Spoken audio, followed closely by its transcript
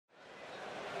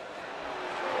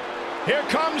Here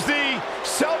comes the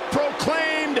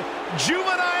self-proclaimed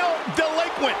juvenile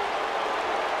delinquent.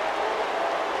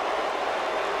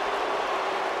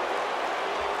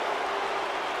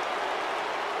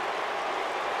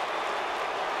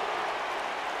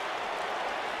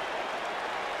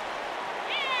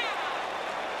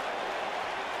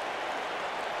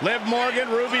 Liv Morgan,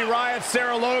 Ruby Riott,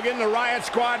 Sarah Logan, the Riott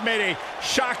Squad made a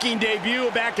shocking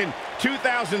debut back in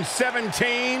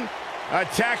 2017,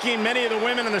 attacking many of the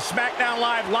women in the SmackDown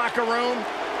Live locker room,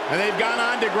 and they've gone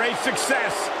on to great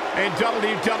success in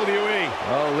WWE.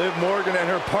 Oh, Liv Morgan and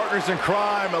her partners in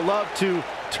crime love to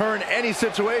turn any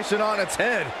situation on its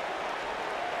head.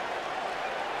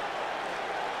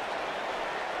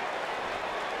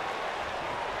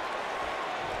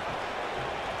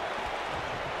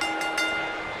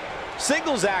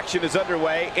 Singles action is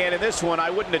underway, and in this one,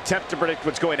 I wouldn't attempt to predict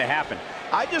what's going to happen.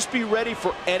 I'd just be ready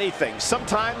for anything.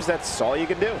 Sometimes that's all you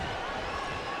can do.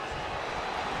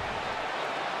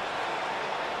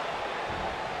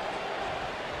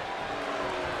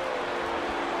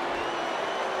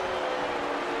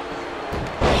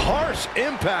 Harsh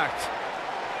impact.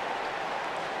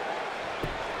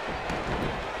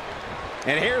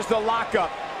 And here's the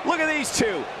lockup. Look at these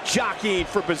two jockeying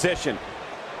for position.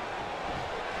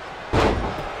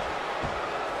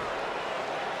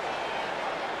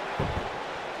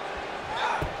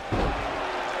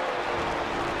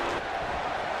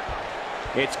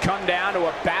 It's come down to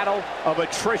a battle of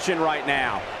attrition right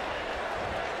now.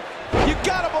 You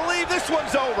gotta believe this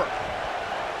one's over.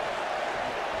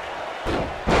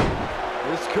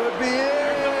 This could be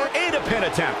it. Eight a pin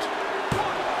attempt.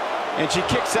 And she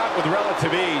kicks out with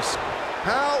relative ease.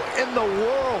 How in the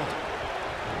world?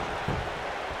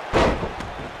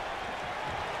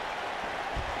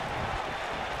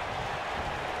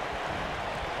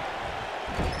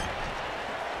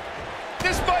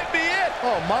 This might be it.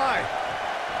 Oh, my.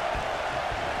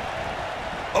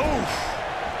 Oof.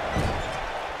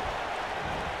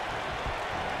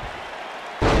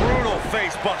 Brutal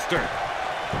face buster.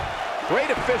 Great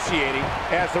officiating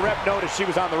as the ref noticed she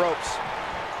was on the ropes.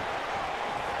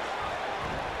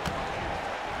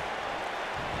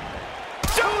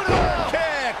 Judo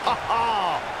kick.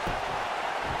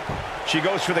 She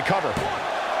goes for the cover.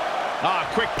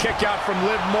 Quick kick out from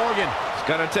Liv Morgan. It's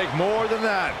gonna take more than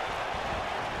that.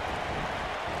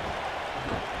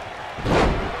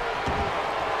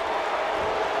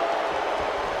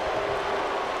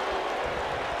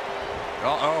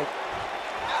 Uh-oh.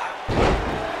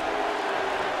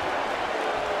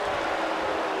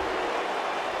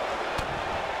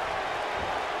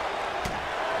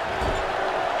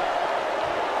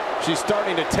 She's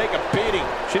starting to take a beating.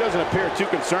 She doesn't appear too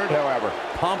concerned, however.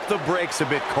 Pump the brakes a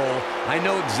bit, Cole. I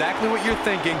know exactly what you're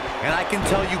thinking, and I can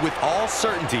tell you with all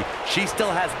certainty, she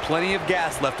still has plenty of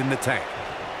gas left in the tank.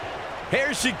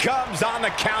 Here she comes on the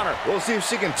counter. We'll see if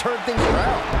she can turn things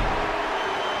around.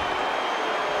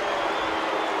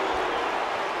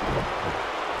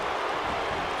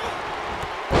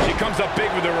 She comes up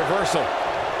big with a reversal.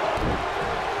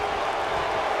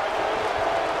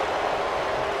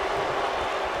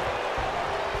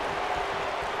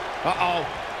 Uh-oh.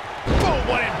 Boom,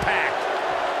 what impact.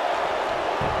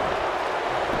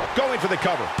 Going for the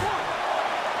cover.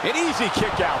 An easy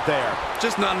kick out there.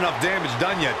 Just not enough damage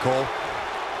done yet, Cole.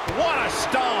 What a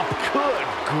stomp. Good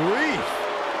grief.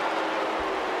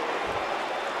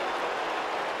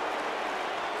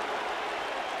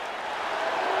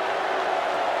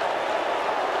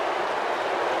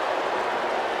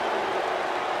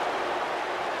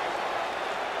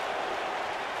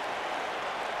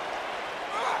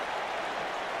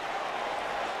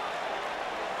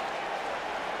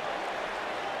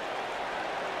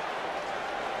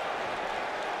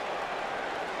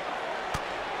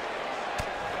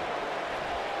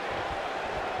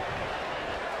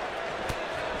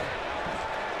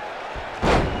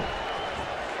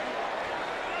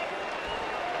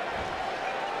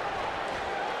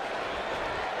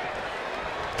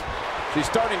 She's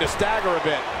starting to stagger a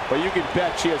bit, but you can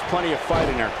bet she has plenty of fight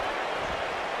in her.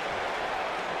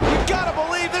 You gotta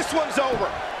believe this one's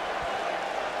over.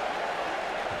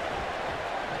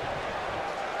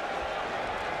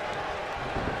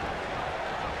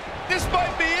 This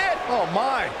might be it. Oh,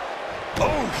 my.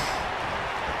 Oof.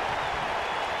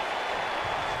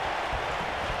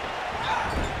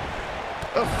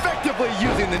 Effectively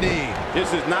using the knee.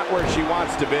 This is not where she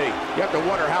wants to be. You have to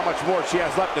wonder how much more she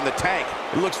has left in the tank.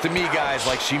 It looks to me, guys,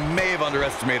 like she may have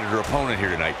underestimated her opponent here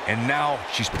tonight, and now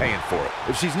she's paying for it.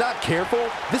 If she's not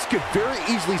careful, this could very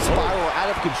easily spiral out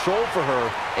of control for her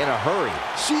in a hurry.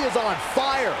 She is on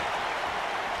fire.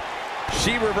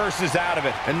 She reverses out of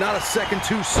it. And not a second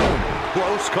too soon.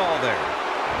 Close call there.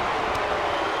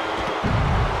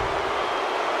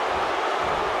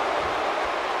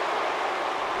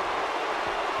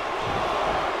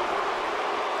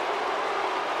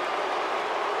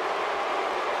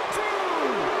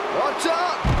 Watch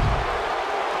out!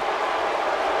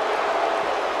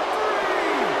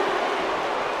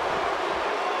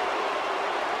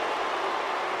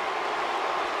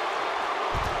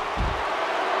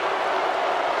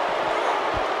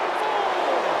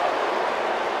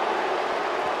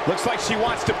 Looks like she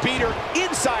wants to beat her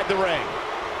inside the ring.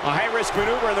 A high-risk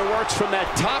maneuver that works from that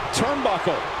top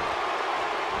turnbuckle.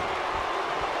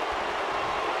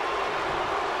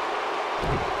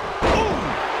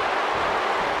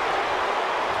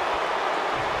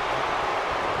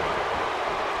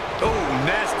 Oh,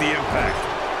 nasty impact.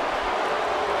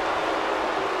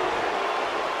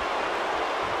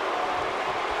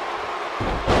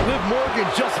 Liv Morgan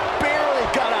just barely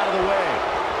got out of the way.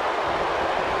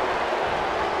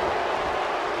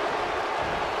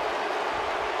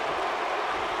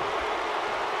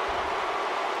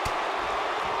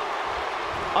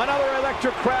 Another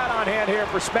electric crowd on hand here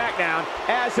for SmackDown,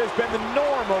 as has been the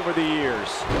norm over the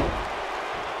years.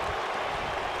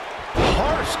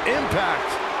 Harsh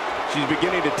impact. She's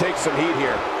beginning to take some heat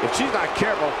here. If she's not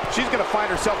careful, she's going to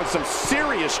find herself in some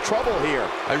serious trouble here.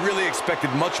 I really expected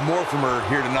much more from her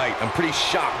here tonight. I'm pretty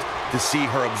shocked to see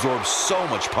her absorb so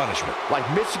much punishment. Like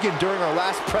Michigan during our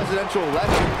last presidential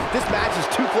election, this match is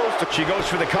too close to... She goes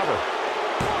for the cover.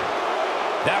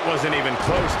 That wasn't even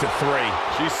close to 3.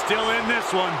 She's still in this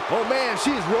one. Oh man,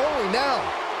 she's rolling now.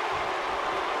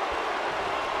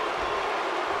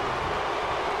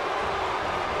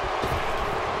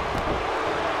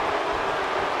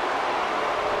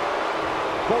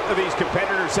 Both of these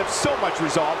competitors have so much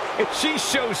resolve. She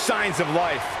shows signs of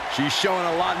life. She's showing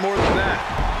a lot more than that.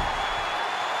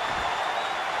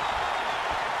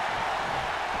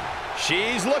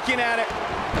 She's looking at it.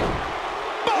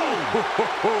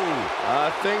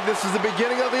 I think this is the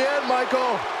beginning of the end,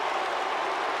 Michael.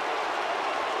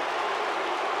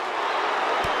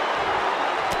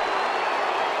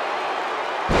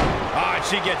 Ah, and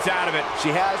she gets out of it. She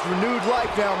has renewed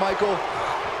life now, Michael.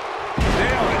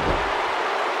 Nailed it.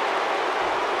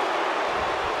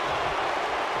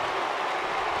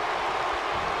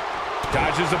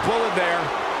 Dodges a bullet there.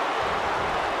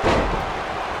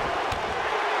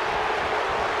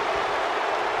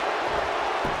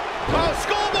 Oh,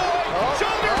 schoolboy!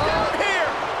 Shoulders down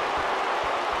here!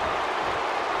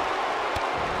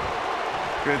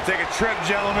 Gonna take a trip,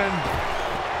 gentlemen.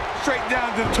 Straight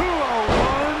down to 201.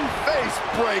 Face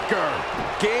breaker.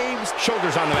 Game's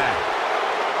shoulders on the mat.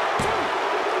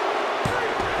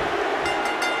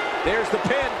 There's the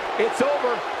pin. It's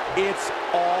over. It's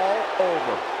all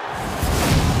over.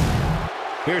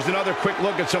 Here's another quick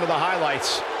look at some of the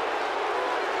highlights.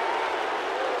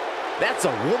 That's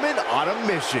a woman on a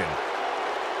mission.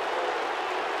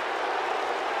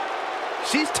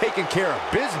 She's taking care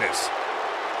of business.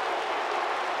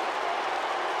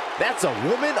 That's a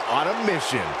woman on a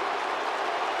mission.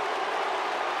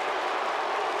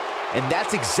 And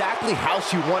that's exactly how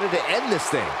she wanted to end this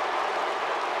thing.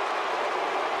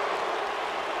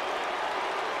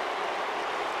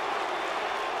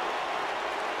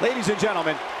 Ladies and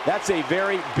gentlemen, that's a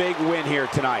very big win here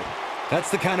tonight. That's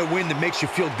the kind of win that makes you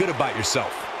feel good about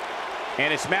yourself.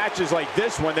 And it's matches like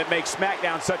this one that make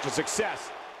SmackDown such a success.